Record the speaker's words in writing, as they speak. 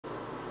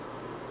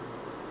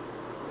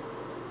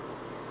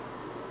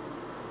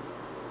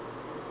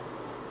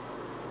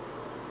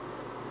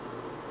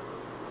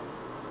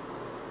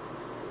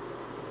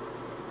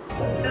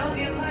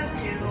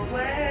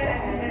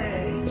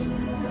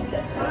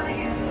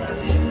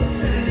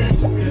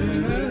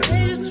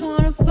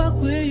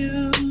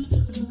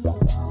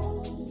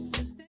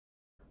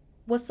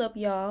What's up,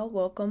 y'all?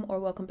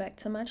 Welcome back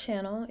to my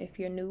channel. If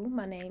you're new,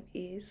 my name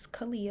is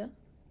Kalia.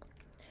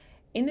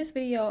 In this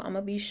video, I'm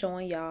gonna be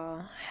showing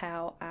y'all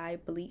how I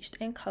bleached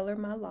and colored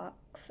my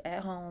locks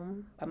at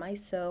home by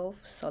myself,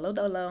 solo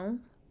dolo.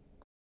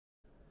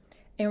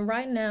 And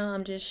right now,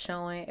 I'm just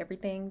showing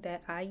everything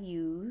that I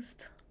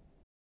used.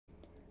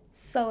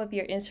 So if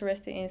you're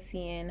interested in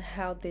seeing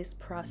how this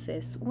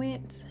process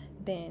went,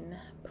 then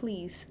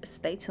please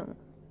stay tuned.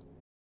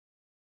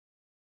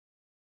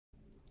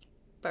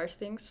 First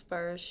things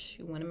first,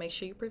 you want to make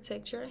sure you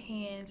protect your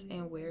hands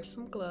and wear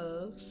some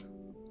gloves.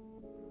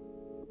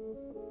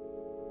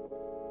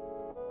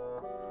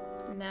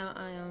 Now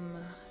I am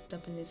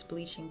dumping this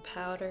bleaching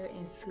powder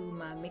into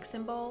my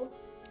mixing bowl.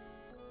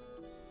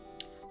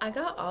 I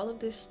got all of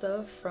this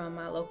stuff from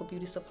my local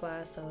beauty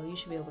supply, so you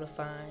should be able to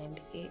find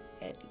it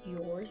at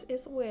yours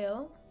as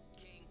well.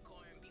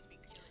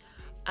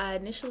 I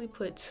initially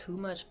put too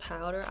much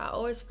powder. I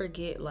always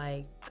forget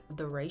like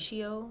the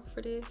ratio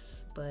for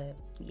this, but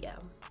yeah.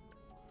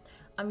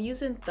 I'm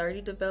using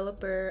 30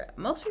 developer.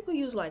 Most people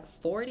use like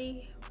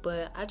 40,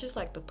 but I just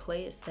like to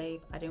play it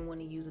safe. I didn't want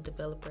to use a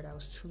developer that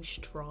was too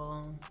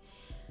strong.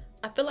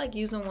 I feel like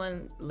using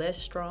one less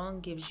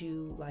strong gives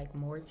you like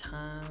more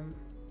time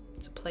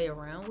to play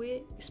around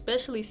with,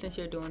 especially since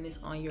you're doing this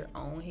on your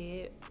own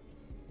head.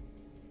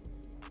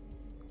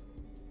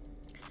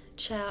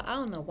 Child, I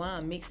don't know why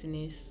I'm mixing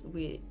this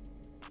with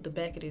the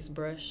back of this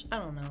brush. I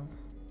don't know.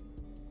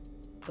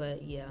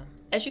 But yeah,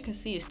 as you can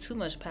see, it's too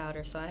much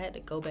powder, so I had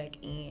to go back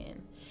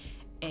in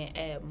and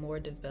add more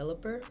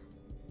developer.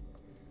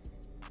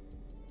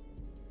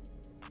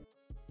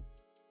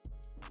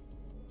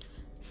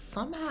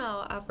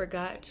 Somehow I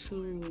forgot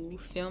to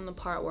film the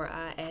part where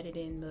I added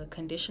in the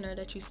conditioner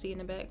that you see in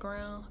the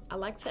background. I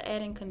like to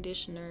add in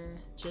conditioner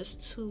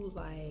just to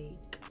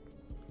like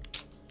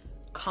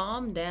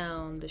calm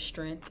down the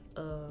strength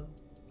of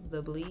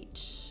the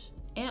bleach,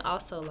 and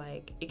also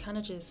like it kind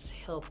of just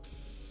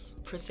helps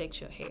protect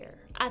your hair,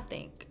 I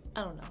think.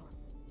 I don't know.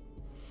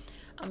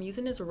 I'm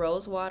using this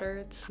rose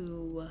water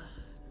to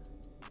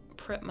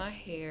prep my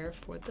hair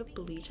for the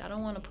bleach. I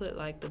don't want to put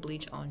like the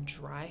bleach on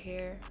dry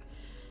hair,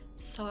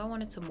 so I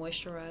wanted to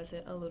moisturize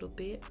it a little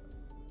bit.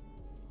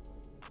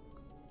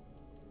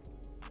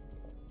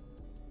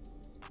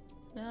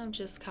 Now I'm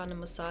just kind of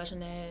massaging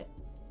that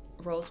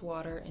rose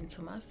water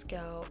into my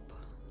scalp,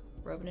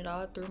 rubbing it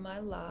all through my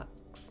locks.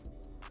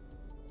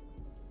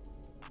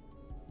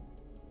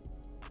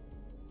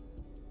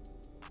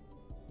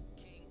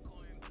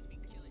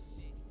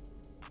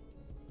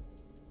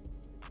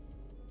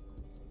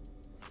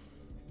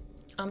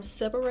 I'm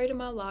separating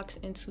my locks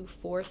into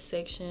 4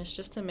 sections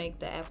just to make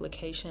the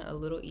application a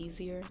little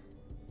easier.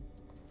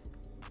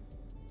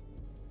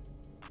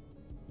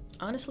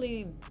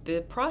 Honestly,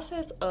 the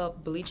process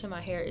of bleaching my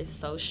hair is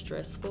so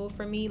stressful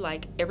for me.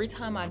 Like every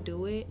time I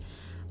do it,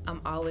 I'm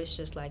always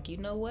just like, you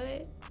know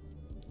what?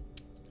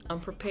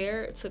 I'm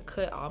prepared to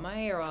cut all my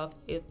hair off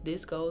if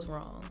this goes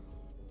wrong.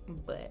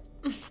 But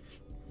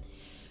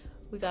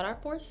we got our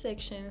 4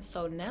 sections.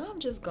 So now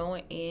I'm just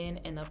going in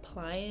and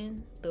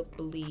applying the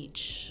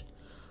bleach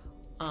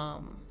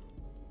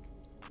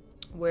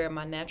where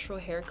my natural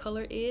hair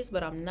color is,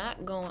 but I'm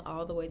not going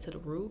all the way to the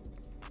root.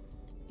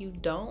 You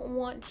don't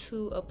want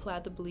to apply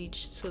the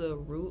bleach to the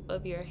root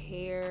of your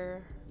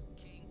hair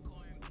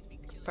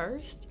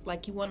first.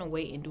 Like you want to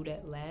wait and do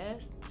that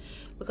last,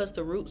 because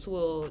the roots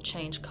will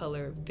change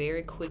color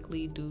very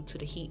quickly due to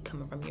the heat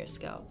coming from your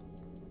scalp.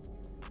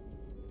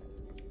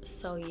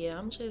 So yeah,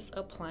 I'm just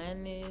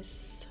applying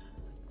this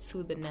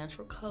to the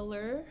natural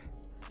color.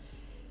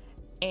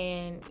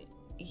 And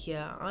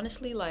yeah,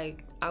 honestly,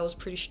 like I was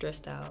pretty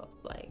stressed out.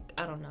 Like,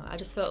 I don't know. I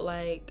just felt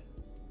like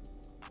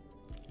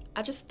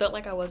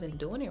I wasn't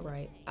doing it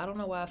right. I don't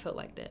know why I felt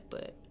like that,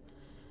 but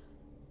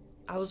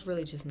I was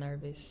really just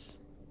nervous.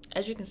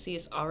 As you can see,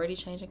 it's already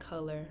changing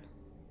color.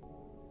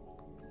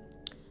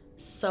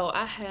 So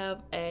I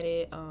have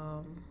added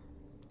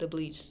the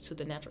bleach to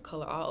the natural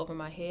color all over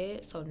my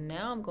head. So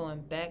now I'm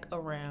going back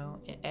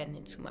around and adding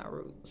it to my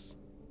roots.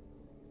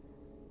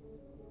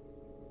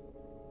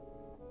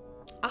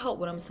 I hope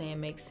what I'm saying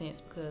makes sense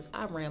because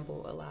I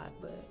ramble a lot,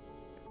 but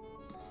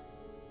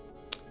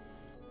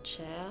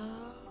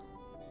child,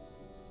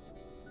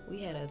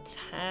 we had a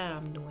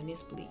time doing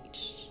this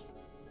bleach.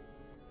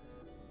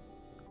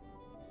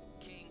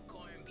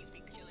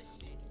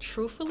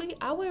 Truthfully,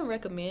 I wouldn't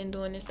recommend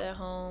doing this at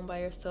home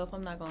by yourself,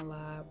 I'm not gonna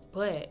lie.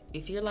 But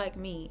if you're like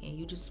me and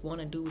you just want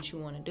to do what you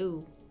want to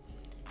do,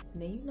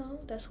 then you know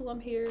that's who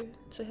I'm here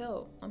to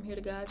help. I'm here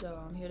to guide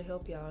y'all. I'm here to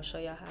help y'all, show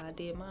y'all how I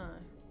did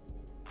mine.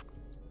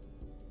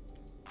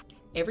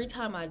 Every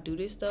time I do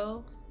this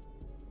though,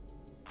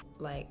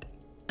 like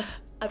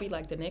I be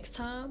like, the next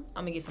time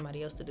I'm gonna get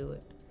somebody else to do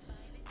it.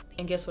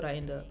 And guess what I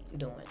end up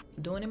doing?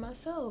 Doing it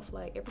myself,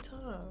 like every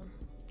time.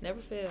 Never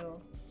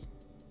fails.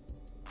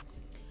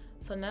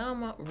 So now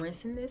I'm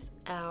rinsing this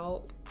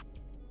out.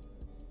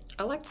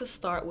 I like to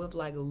start with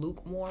like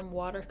lukewarm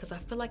water, because I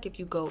feel like if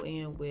you go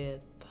in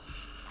with,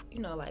 you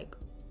know, like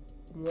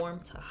warm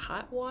to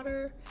hot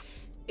water,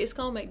 it's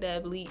gonna make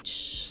that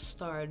bleach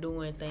start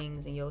doing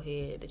things in your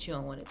head that you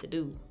don't want it to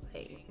do.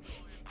 Like,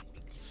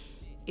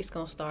 it's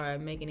gonna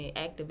start making it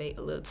activate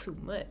a little too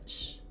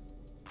much.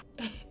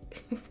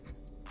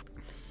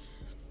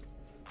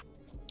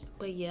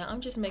 But yeah, I'm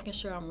just making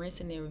sure I'm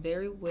rinsing it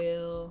very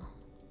well.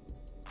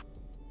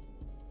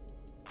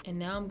 And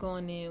now I'm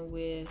going in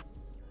with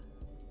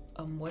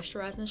a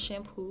moisturizing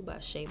shampoo by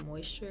Shea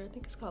Moisture. I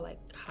think it's called like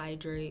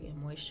Hydrate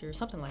and Moisture,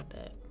 something like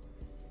that.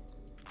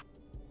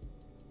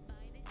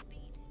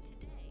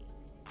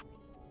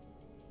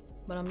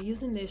 But I'm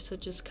using this to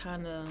just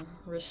kind of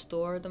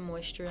restore the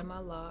moisture in my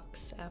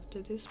locks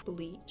after this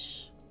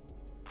bleach.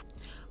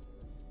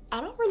 I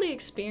don't really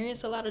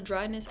experience a lot of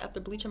dryness after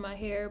bleaching my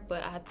hair,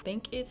 but I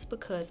think it's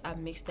because I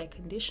mixed that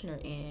conditioner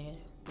in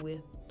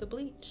with the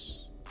bleach.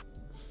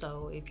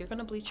 So if you're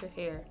gonna bleach your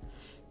hair,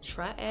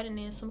 try adding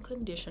in some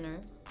conditioner,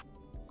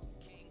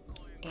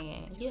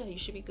 and yeah, you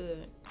should be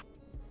good.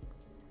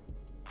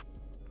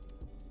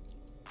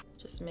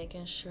 Just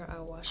making sure I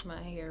wash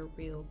my hair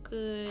real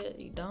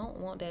good. You don't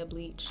want that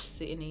bleach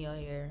sitting in your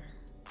hair.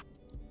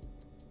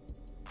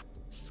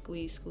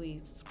 Squeeze,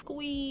 squeeze,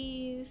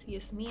 squeeze.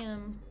 Yes,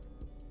 ma'am.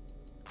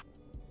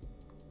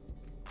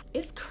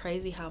 It's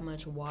crazy how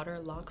much water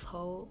locks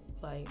hold.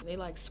 Like, they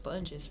like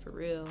sponges for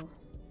real.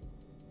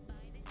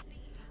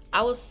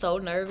 I was so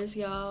nervous,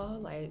 y'all.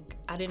 Like,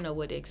 I didn't know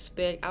what to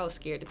expect. I was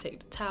scared to take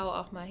the towel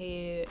off my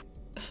head.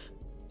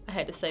 I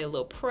had to say a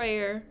little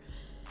prayer.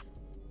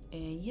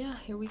 And yeah,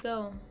 here we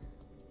go.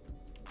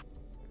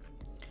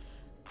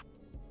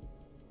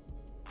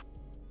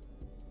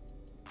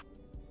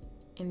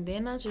 And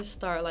then I just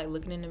start like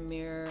looking in the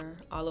mirror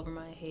all over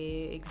my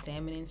head,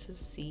 examining to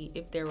see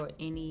if there were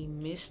any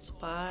missed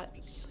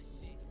spots.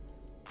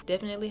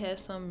 Definitely had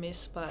some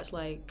missed spots,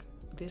 like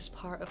this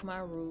part of my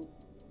root,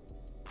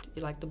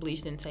 like the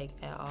bleach didn't take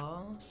at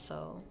all.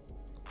 So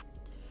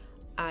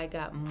I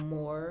got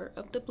more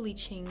of the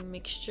bleaching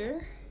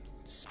mixture,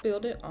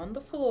 spilled it on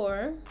the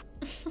floor.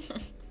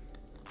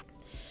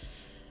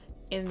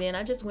 And then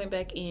I just went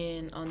back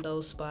in on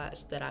those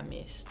spots that I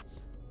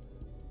missed.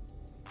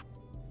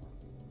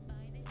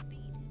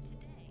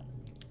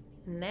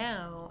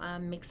 Now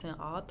I'm mixing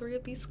all three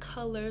of these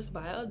colors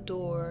by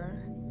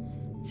Adore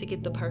to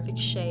get the perfect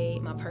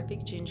shade, my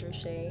perfect ginger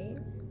shade.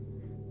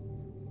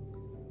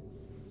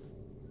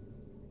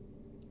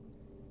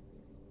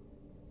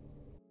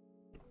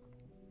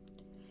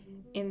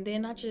 And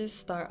then I just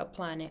start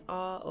applying it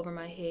all over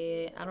my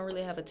head. I don't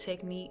really have a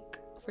technique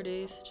for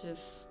this,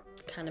 just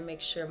kind of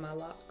make sure my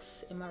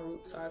locks and my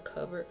roots are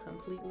covered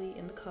completely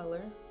in the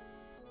color.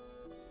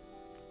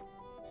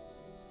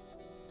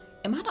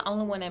 Am I the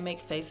only one that make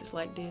faces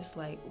like this,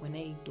 like when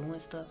they doing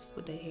stuff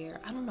with their hair?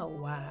 I don't know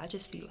why. I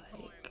just be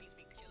like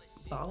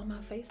balling my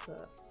face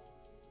up.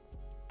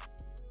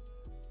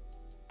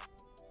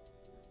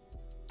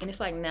 And it's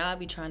like now I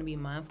be trying to be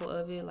mindful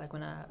of it, like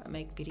when I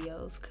make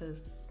videos,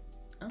 cause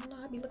I don't know,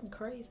 I be looking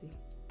crazy.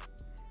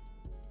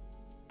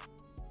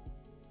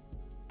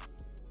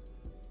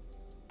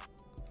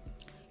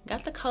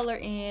 Got the color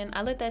in.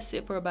 I let that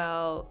sit for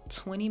about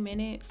 20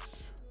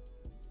 minutes.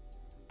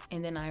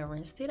 And then I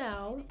rinsed it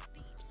out.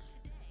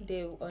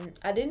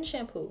 I didn't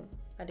shampoo.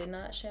 I did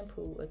not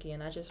shampoo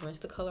again. I just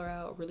rinsed the color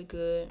out really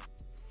good.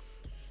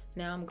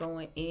 Now I'm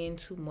going in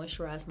to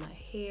moisturize my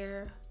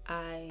hair.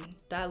 I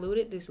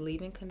diluted this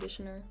leave-in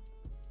conditioner.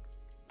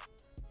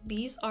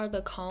 These are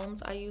the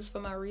combs I use for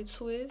my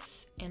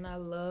retwist, and I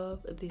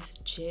love this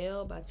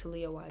gel by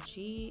Talia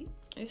YG.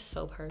 It's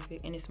so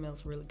perfect and it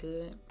smells really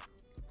good.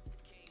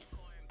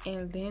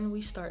 And then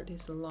we start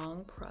this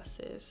long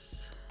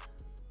process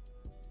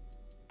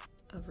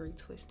of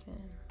retwisting.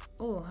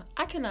 Oh,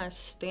 I cannot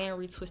stand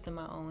retwisting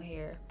my own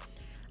hair.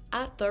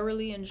 I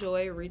thoroughly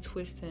enjoy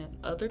retwisting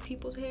other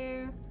people's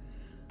hair,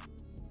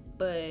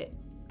 but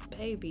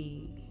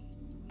baby,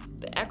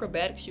 the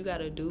acrobatics you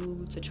gotta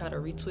do to try to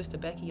retwist the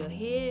back of your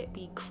head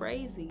be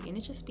crazy, and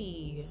it just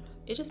be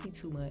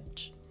too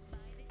much.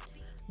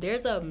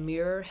 There's a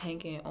mirror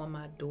hanging on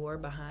my door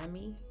behind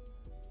me,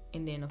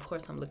 and then of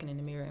course I'm looking in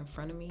the mirror in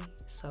front of me,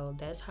 so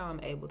that's how I'm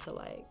able to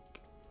like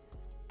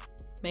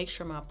make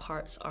sure my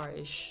parts are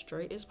as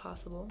straight as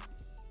possible.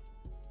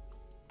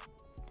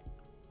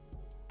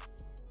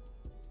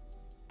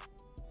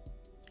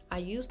 I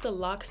use the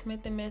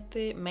locksmithing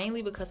method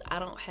mainly because I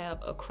don't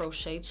have a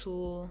crochet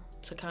tool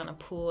to kind of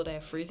pull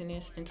that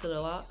frizziness into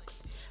the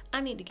locks.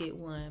 I need to get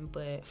one,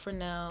 but for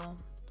now,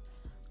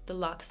 the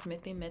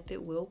locksmithing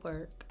method will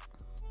work.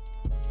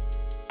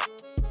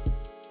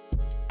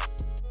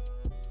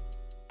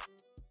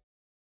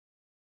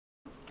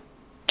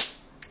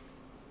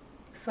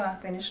 So I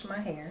finished my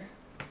hair.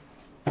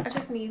 I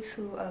just need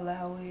to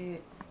allow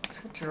it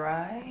to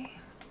dry.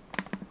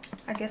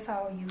 I guess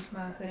I'll use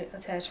my hooded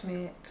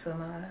attachment to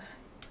my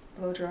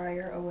blow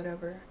dryer or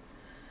whatever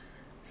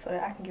so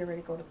that I can get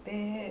ready to go to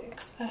bed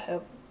because I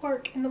have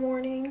work in the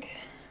morning.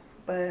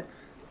 But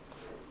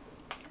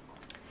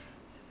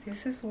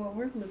this is what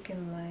we're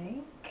looking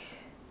like.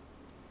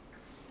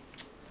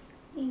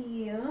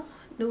 Yeah,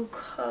 new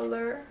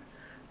color,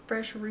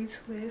 fresh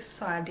retwist.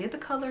 So I did the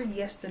color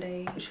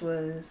yesterday, which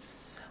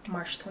was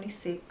March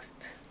 26th.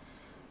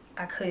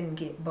 I couldn't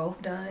get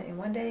both done in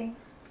one day,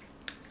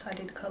 so I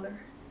did the color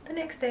the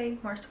next day,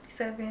 March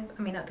 27th.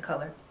 I mean, not the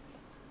color.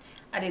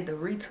 I did the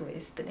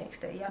retwist the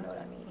next day. Y'all know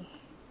what I mean.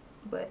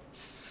 But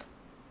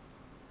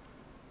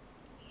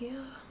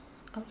yeah,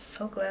 I'm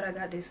so glad I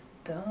got this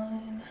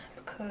done,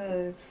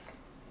 because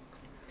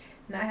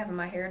not having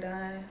my hair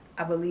done,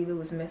 I believe it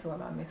was messing with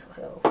my mental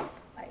health.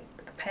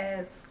 Like the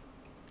past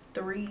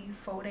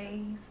 3-4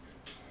 days,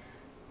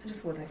 I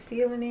just wasn't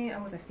feeling it.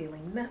 I wasn't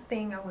feeling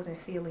nothing. I wasn't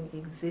feeling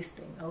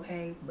existing,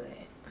 okay? But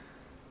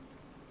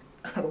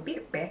I'll be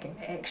back in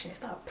action.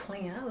 Stop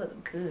playing. I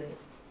look good.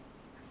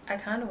 I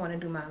kind of want to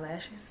do my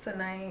lashes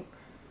tonight,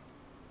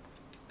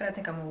 but I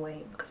think I'm gonna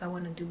wait because I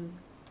want to do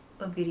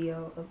a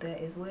video of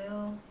that as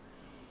well.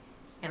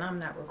 And I'm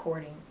not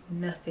recording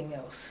nothing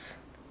else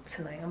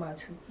tonight. I'm about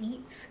to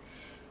eat,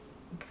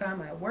 find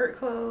my work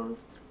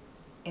clothes,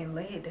 and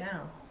lay it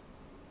down.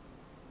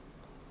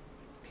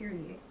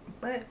 Period.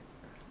 But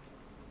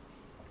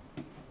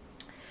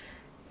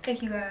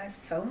thank you guys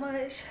so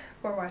much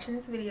for watching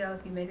this video.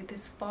 If you made it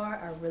this far,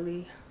 I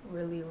really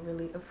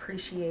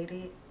appreciate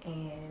it.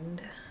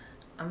 And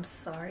I'm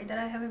sorry that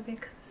I haven't been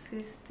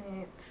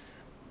consistent.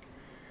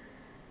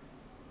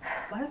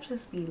 Life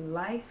just be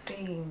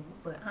lifing,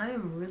 but I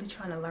am really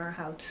trying to learn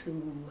how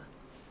to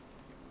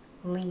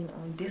lean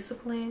on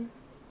discipline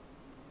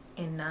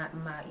and not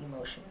my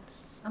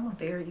emotions. I'm a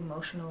very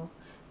emotional,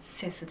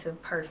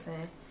 sensitive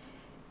person,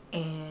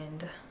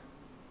 and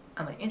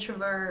I'm an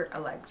introvert. I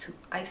like to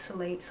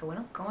isolate, so when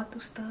I'm going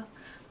through stuff,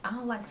 I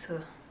don't like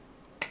to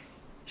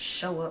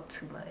show up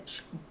too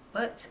much.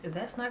 But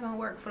that's not gonna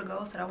work for the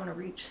goals that I want to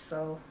reach,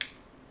 so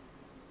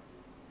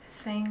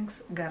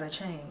things gotta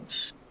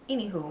change.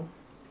 Anywho,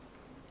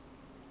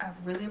 I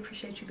really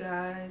appreciate you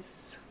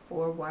guys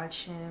for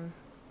watching.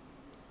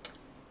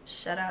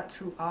 Shout out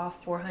to all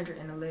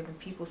 411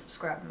 people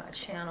subscribed to my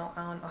channel.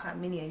 I don't know how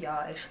many of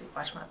y'all actually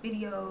watch my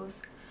videos,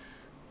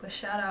 but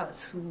shout out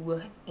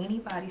to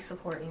anybody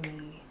supporting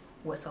me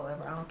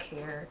whatsoever. I don't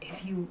care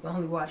if you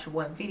only watch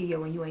one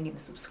video and you ain't even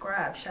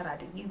subscribed. Shout out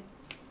to you.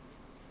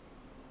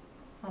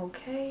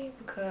 Okay,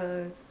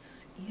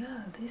 because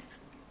yeah, this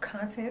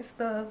content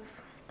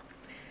stuff,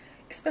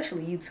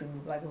 especially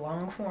YouTube, like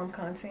long form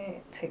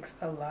content, takes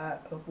a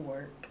lot of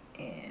work,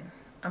 and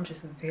I'm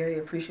just very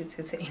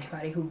appreciative to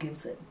anybody who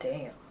gives a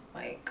damn.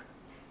 Like,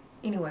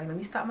 anyway, let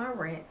me stop my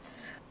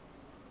rants.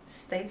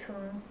 Stay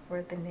tuned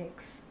for the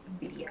next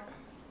video.